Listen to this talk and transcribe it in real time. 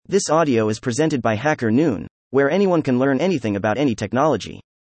This audio is presented by Hacker Noon, where anyone can learn anything about any technology.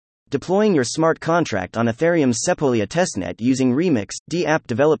 Deploying your smart contract on Ethereum's Sepolia testnet using Remix dApp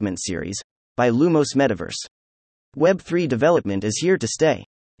Development Series by Lumos Metaverse. Web3 development is here to stay.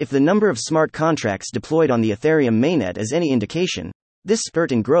 If the number of smart contracts deployed on the Ethereum mainnet is any indication, this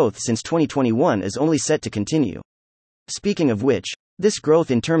spurt in growth since 2021 is only set to continue. Speaking of which, this growth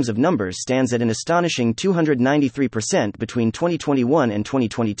in terms of numbers stands at an astonishing 293% between 2021 and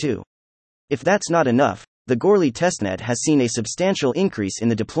 2022. If that's not enough, the Goerli testnet has seen a substantial increase in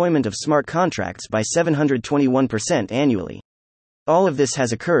the deployment of smart contracts by 721% annually. All of this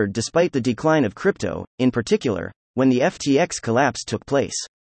has occurred despite the decline of crypto, in particular, when the FTX collapse took place.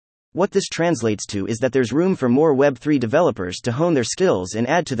 What this translates to is that there's room for more Web3 developers to hone their skills and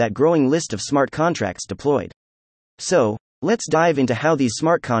add to that growing list of smart contracts deployed. So, let's dive into how these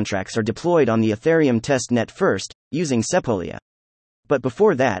smart contracts are deployed on the Ethereum testnet first, using Sepolia. But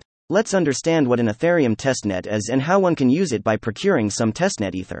before that, let's understand what an Ethereum testnet is and how one can use it by procuring some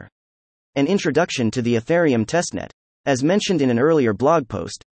testnet ether. An introduction to the Ethereum testnet. As mentioned in an earlier blog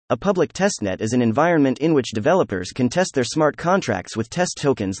post, a public testnet is an environment in which developers can test their smart contracts with test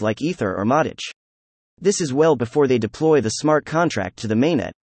tokens like Ether or Matic. This is well before they deploy the smart contract to the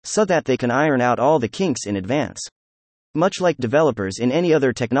mainnet, so that they can iron out all the kinks in advance. Much like developers in any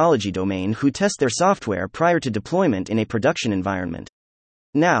other technology domain who test their software prior to deployment in a production environment.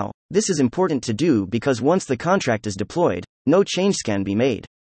 Now, this is important to do because once the contract is deployed, no change can be made.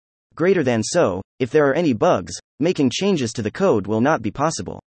 Greater than so, if there are any bugs, making changes to the code will not be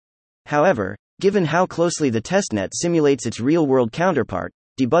possible. However, given how closely the testnet simulates its real-world counterpart,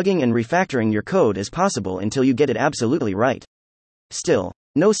 debugging and refactoring your code is possible until you get it absolutely right. Still,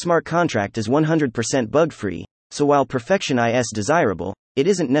 no smart contract is 100% bug-free, so while perfection is desirable, it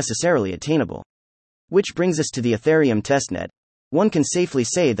isn't necessarily attainable. Which brings us to the Ethereum testnet. One can safely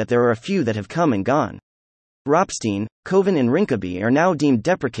say that there are a few that have come and gone. Ropstein, Kovan and Rinkaby are now deemed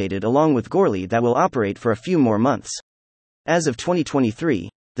deprecated along with Goerli that will operate for a few more months. As of 2023,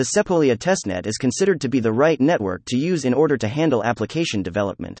 the Sepolia testnet is considered to be the right network to use in order to handle application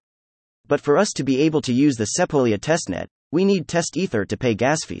development. But for us to be able to use the Sepolia testnet, we need test ether to pay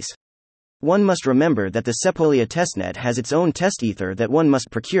gas fees. One must remember that the Sepolia testnet has its own test ether that one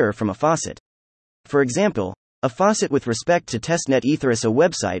must procure from a faucet. For example, a faucet with respect to testnet ether is a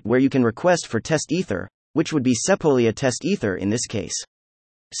website where you can request for test ether, which would be Sepolia test ether in this case.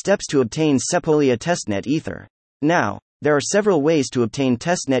 Steps to obtain Sepolia testnet ether. Now, there are several ways to obtain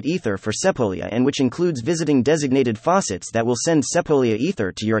testnet ether for Sepolia, and which includes visiting designated faucets that will send Sepolia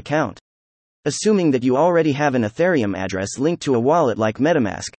ether to your account. Assuming that you already have an Ethereum address linked to a wallet like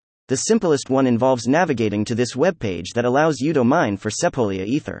MetaMask, the simplest one involves navigating to this web page that allows you to mine for Sepolia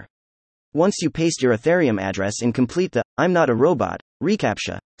ether. Once you paste your Ethereum address and complete the "I'm not a robot"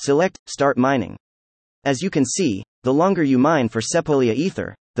 reCAPTCHA, select Start Mining. As you can see, the longer you mine for Sepolia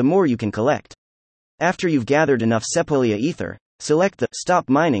ether, the more you can collect. After you've gathered enough Sepolia ether, select the Stop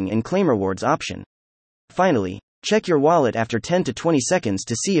Mining and Claim Rewards option. Finally, check your wallet after 10 to 20 seconds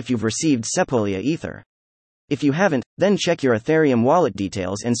to see if you've received Sepolia ether. If you haven't, then check your Ethereum wallet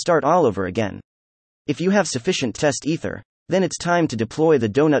details and start all over again. If you have sufficient test ether, then it's time to deploy the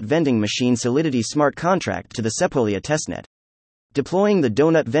donut vending machine Solidity smart contract to the Sepolia testnet. Deploying the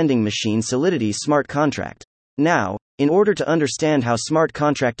donut vending machine Solidity smart contract. Now, in order to understand how smart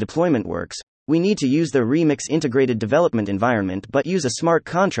contract deployment works, we need to use the Remix integrated development environment but use a smart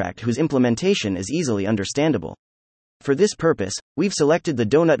contract whose implementation is easily understandable. For this purpose, we've selected the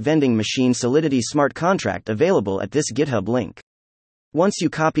donut vending machine Solidity smart contract available at this GitHub link. Once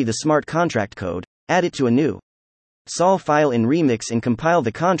you copy the smart contract code, add it to a new sol file in Remix and compile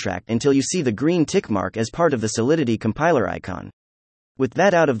the contract until you see the green tick mark as part of the Solidity compiler icon. With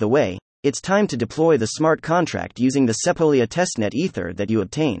that out of the way, it's time to deploy the smart contract using the Sepolia testnet ether that you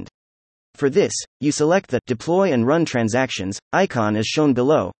obtained. For this, you select the Deploy and Run Transactions icon as shown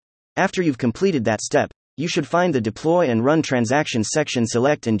below. After you've completed that step, you should find the Deploy and Run Transactions section,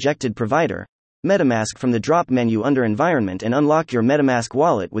 select Injected Provider, MetaMask from the drop menu under Environment, and unlock your MetaMask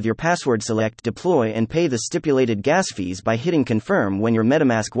wallet with your password. Select Deploy and pay the stipulated gas fees by hitting Confirm when your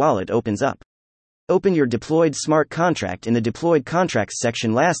MetaMask wallet opens up. Open your deployed smart contract in the Deployed Contracts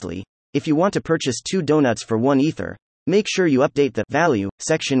section. Lastly, if you want to purchase 2 donuts for 1 ether, make sure you update the Value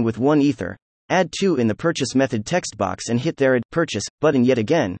section with 1 ether, add 2 in the Purchase Method text box and hit the Add Purchase button. Yet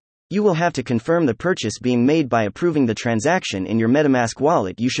again, you will have to confirm the purchase being made by approving the transaction in your MetaMask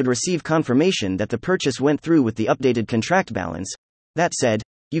wallet. You should receive confirmation that the purchase went through with the updated contract balance. That said,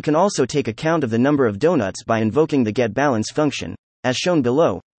 you can also take account of the number of donuts by invoking the getBalance function, as shown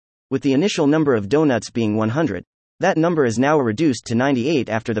below. With the initial number of donuts being 100, That number is now reduced to 98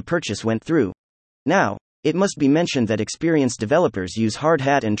 after the purchase went through. Now, it must be mentioned that experienced developers use hard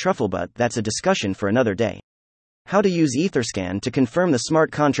hat and truffle, but that's a discussion for another day. How to use Etherscan to confirm the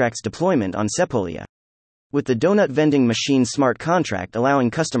smart contract's deployment on Sepolia. With the donut vending machine smart contract allowing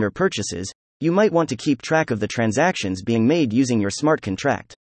customer purchases, you might want to keep track of the transactions being made using your smart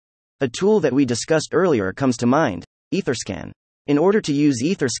contract. A tool that we discussed earlier comes to mind, Etherscan. In order to use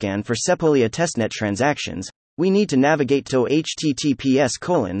Etherscan for Sepolia testnet transactions, we need to navigate to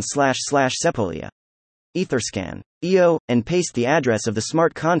https://sepolia. Etherscan. EO, and paste the address of the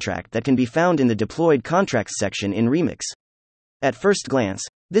smart contract that can be found in the deployed contracts section in Remix. At first glance,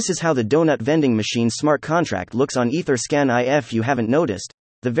 this is how the donut vending machine smart contract looks on Etherscan. If you haven't noticed,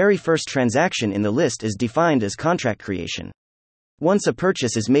 the very first transaction in the list is defined as contract creation. Once a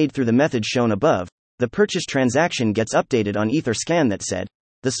purchase is made through the method shown above, the purchase transaction gets updated on Etherscan that said,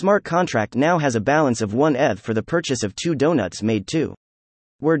 the smart contract now has a balance of 1 ETH for the purchase of 2 donuts made too.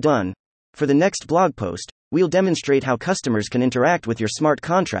 We're done. For the next blog post, we'll demonstrate how customers can interact with your smart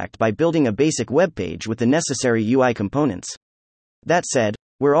contract by building a basic web page with the necessary UI components. That said,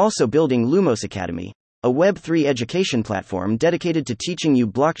 we're also building Lumos Academy, a Web3 education platform dedicated to teaching you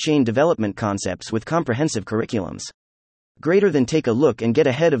blockchain development concepts with comprehensive curriculums. Greater than take a look and get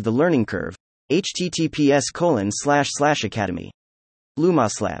ahead of the learning curve. https://academy.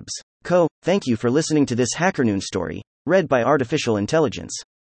 Lumos Labs. Co. Thank you for listening to this HackerNoon story, read by Artificial Intelligence.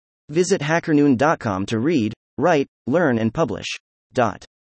 Visit hackernoon.com to read, write, learn and publish.